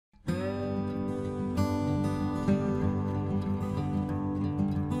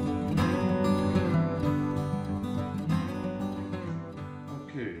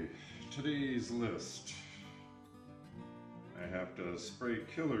activities list. I have to spray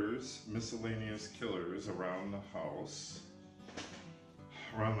killers, miscellaneous killers around the house.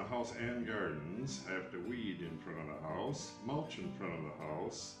 Around the house and gardens. I have to weed in front of the house, mulch in front of the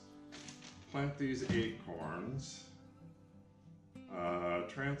house, plant these acorns,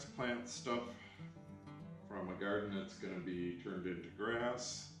 transplant stuff from a garden that's going to be turned into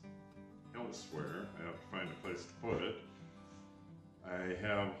grass elsewhere. I have to find a place to put it. I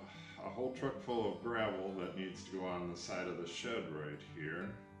have a whole truck full of gravel that needs to go on the side of the shed right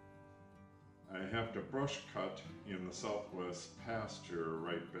here. I have to brush cut in the southwest pasture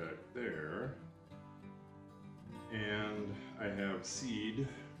right back there. And I have seed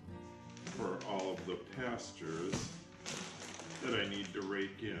for all of the pastures that I need to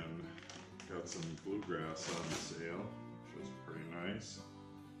rake in. Got some bluegrass on sale, which is pretty nice.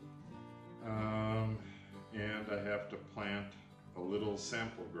 And I have to plant a little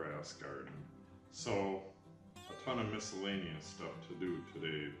sample grass garden. So a ton of miscellaneous stuff to do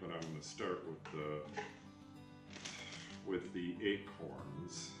today, but I'm going to start with the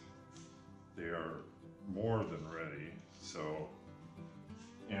acorns. They are more than ready, so,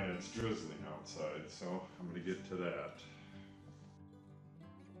 and it's drizzling outside, so I'm going to get to that.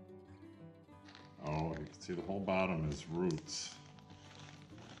 Oh, you can see the whole bottom is roots,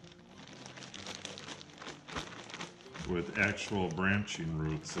 with actual branching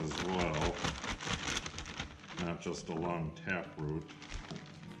roots as well, not just a long tap root.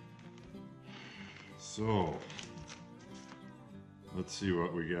 So let's see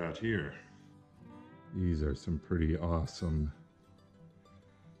what we got here. These are some pretty awesome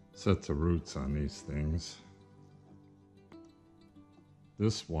sets of roots on these things.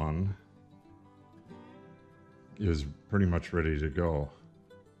 This one is pretty much ready to go.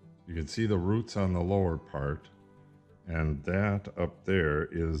 You can see the roots on the lower part, and that up there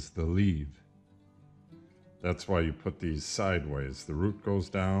is the leaf. That's why you put these sideways. The root goes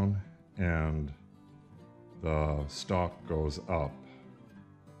down and the stalk goes up.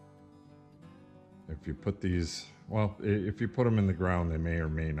 If you put these, well, if you put them in the ground, they may or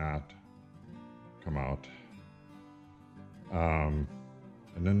may not come out. And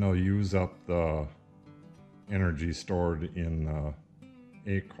then they'll use up the energy stored in the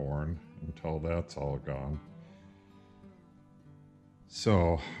acorn until that's all gone.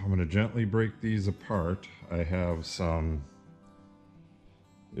 So I'm going to gently break these apart. I have some,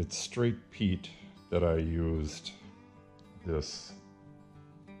 it's straight peat that I used, this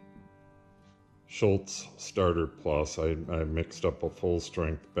Schultz Starter Plus. I mixed up a full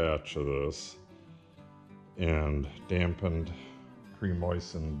strength batch of this and dampened,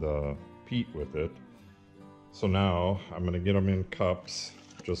 pre-moistened the peat with it. So now I'm going to get them in cups,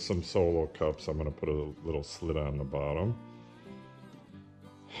 just some solo cups. I'm going to put a little slit on the bottom.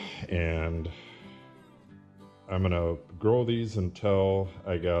 And I'm going to grow these until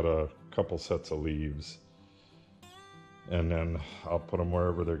I got a couple sets of leaves. And then I'll put them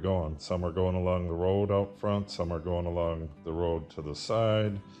wherever they're going. Some are going along the road out front, some are going along the road to the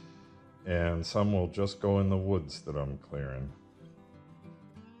side, and some will just go in the woods that I'm clearing.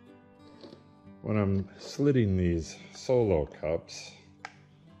 When I'm slitting these solo cups,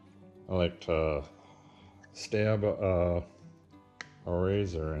 I like to stab a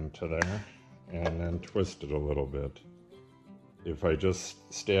razor into there and then twist it a little bit. If I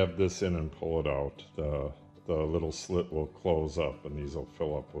just stab this in and pull it out, the little slit will close up and these will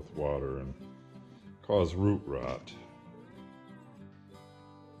fill up with water and cause root rot.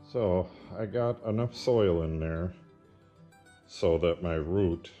 So I got enough soil in there so that my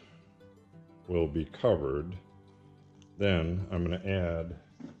root will be covered. Then I'm going to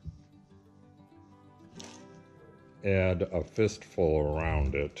add a fistful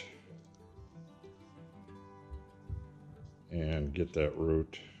around it and get that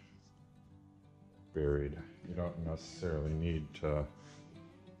root buried. You don't necessarily need to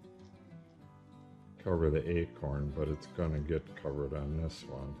cover the acorn, but it's going to get covered on this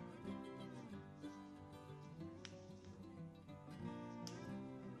one.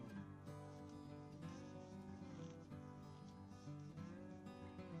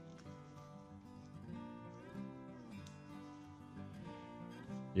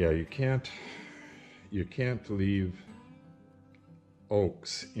 Yeah, you can't leave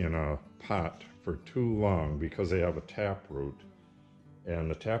oaks in a pot for too long because they have a tap root, and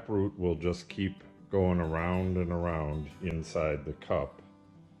the tap root will just keep going around and around inside the cup.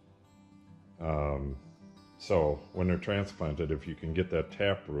 So when they're transplanted, if you can get that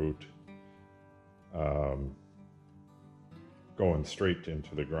tap root going straight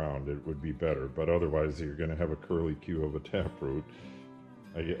into the ground, it would be better, but otherwise you're going to have a curly Q of a tap root.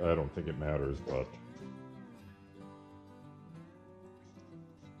 I don't think it matters, but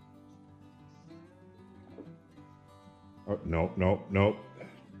oh, nope, nope, nope.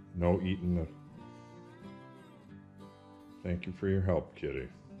 No eating the... Thank you for your help, kitty.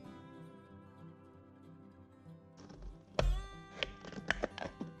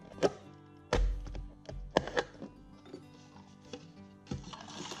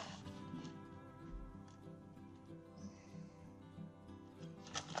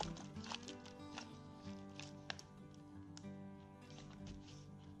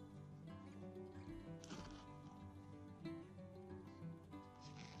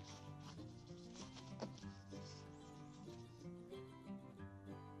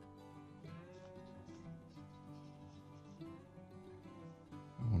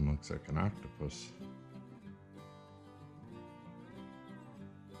 That one looks like an octopus.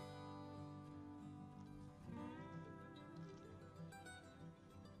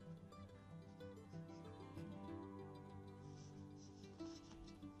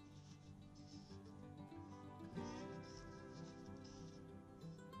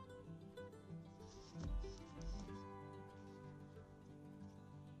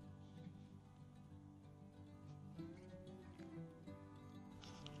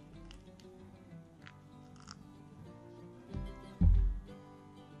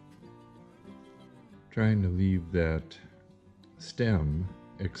 Trying to leave that stem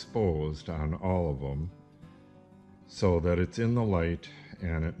exposed on all of them so that it's in the light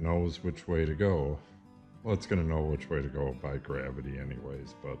and it knows which way to go. Well, it's going to know which way to go by gravity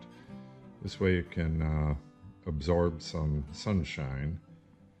anyways, but this way it can absorb some sunshine.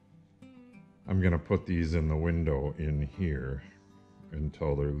 I'm going to put these in the window in here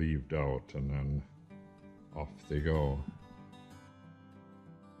until they're leaved out, and then off they go.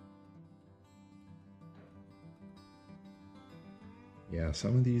 Yeah,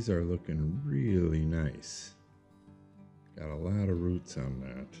 some of these are looking really nice. Got a lot of roots on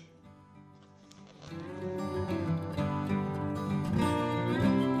that.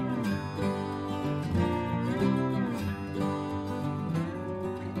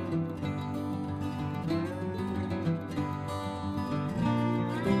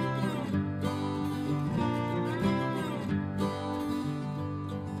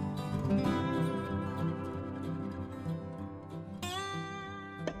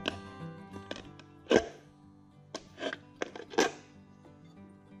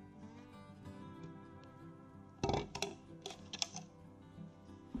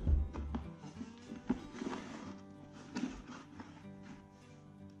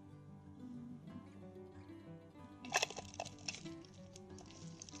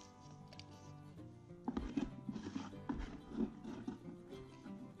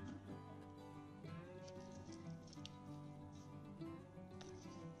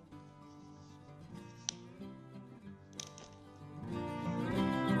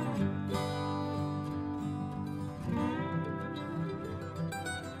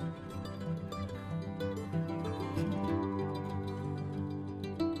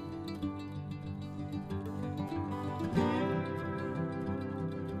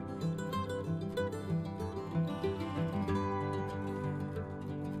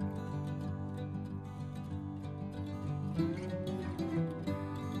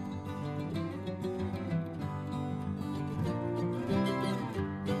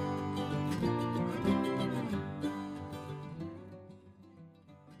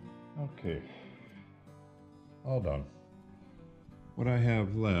 Okay, all done. What I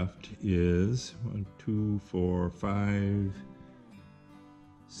have left is 1, 2, 4, 5,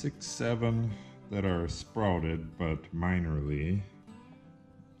 6, 7 that are sprouted but minorly,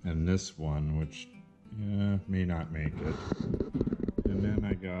 and this one which may not make it. And then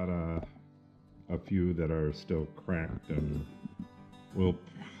I got a few that are still cracked and will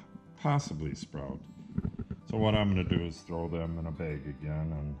possibly sprout. So what I'm going to do is throw them in a bag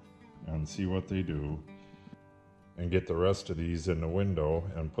again and see what they do, and get the rest of these in the window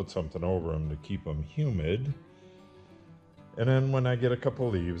and put something over them to keep them humid. And then when I get a couple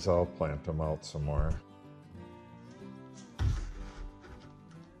leaves, I'll plant them out some more.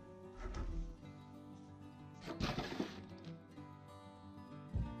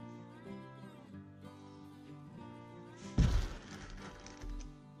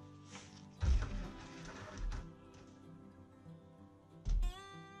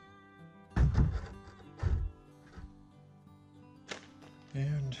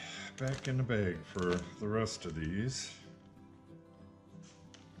 And back in the bag for the rest of these.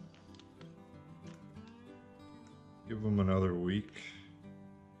 Give them another week.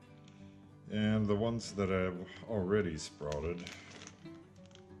 And the ones that I've already sprouted,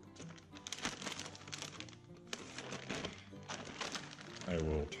 I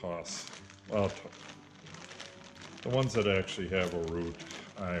will toss, well, the ones that actually have a root,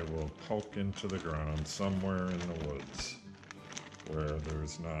 I will poke into the ground somewhere in the woods where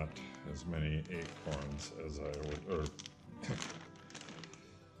there's not as many acorns as I would, or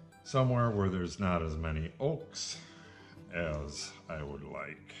somewhere where there's not as many oaks as I would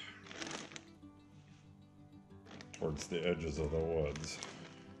like, towards the edges of the woods.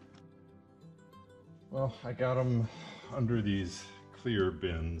 Well, I got them under these clear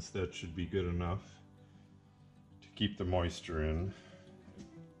bins. That should be good enough to keep the moisture in.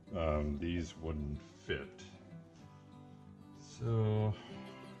 These wouldn't fit. So,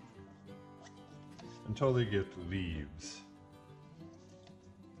 until they get leaves,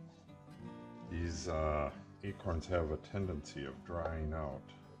 these acorns have a tendency of drying out.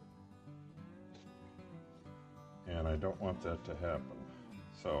 And I don't want that to happen.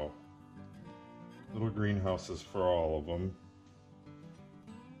 So, little greenhouses for all of them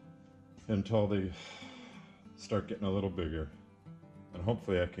until they start getting a little bigger. And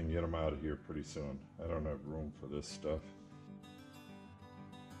hopefully I can get them out of here pretty soon. I don't have room for this stuff.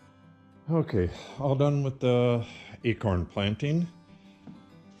 Okay, all done with the acorn planting.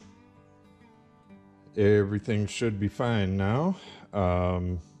 Everything should be fine now.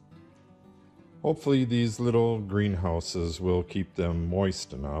 Hopefully these little greenhouses will keep them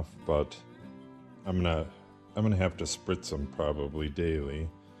moist enough, but I'm gonna have to spritz them probably daily.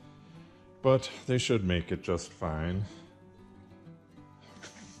 But they should make it just fine.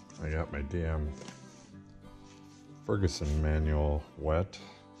 I got my damn Ferguson manual wet.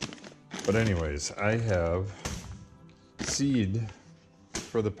 But anyways, I have seed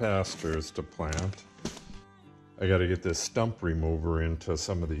for the pastures to plant. I got to get this stump remover into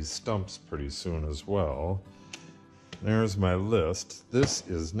some of these stumps pretty soon as well. There's my list. This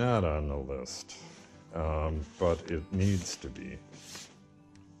is not on the list, but it needs to be.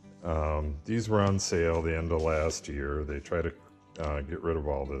 These were on sale the end of last year. They try to get rid of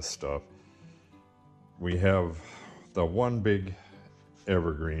all this stuff. We have the one big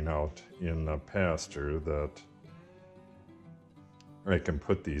evergreen out in the pasture that I can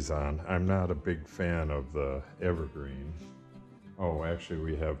put these on. I'm not a big fan of the evergreen. Oh, actually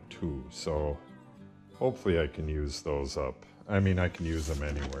we have two, so hopefully I can use those up. I mean, I can use them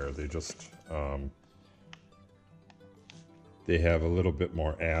anywhere. They just, they have a little bit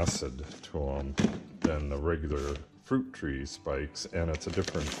more acid to them than the regular fruit tree spikes, and it's a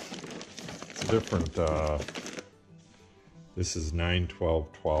different, this is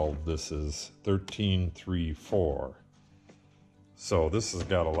 9-12-12, this is 13-3-4. So this has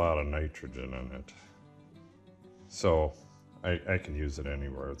got a lot of nitrogen in it. So I can use it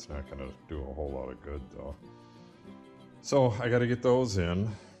anywhere. It's not gonna do a whole lot of good though. So I gotta get those in,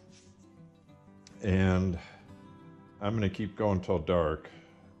 and I'm gonna keep going till dark,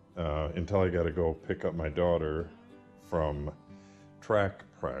 until I gotta go pick up my daughter from track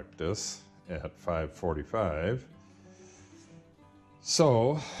practice at 5:45.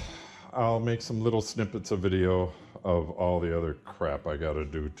 So I'll make some little snippets of video of all the other crap I gotta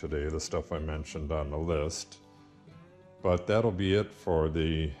do today, the stuff I mentioned on the list. But that'll be it for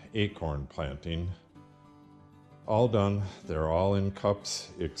the acorn planting. All done. They're all in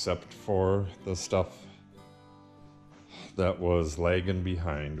cups except for the stuff that was lagging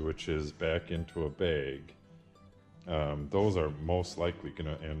behind, which is back into a bag. Those are most likely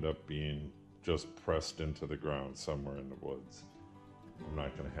gonna end up being just pressed into the ground somewhere in the woods. I'm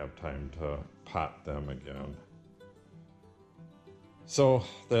not gonna have time to pot them again. So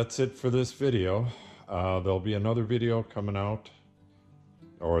that's it for this video. There'll be another video coming out,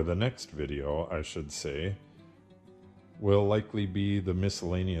 or the next video, I should say, will likely be the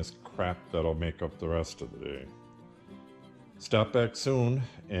miscellaneous crap that'll make up the rest of the day. Stop back soon,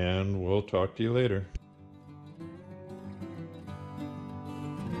 and we'll talk to you later.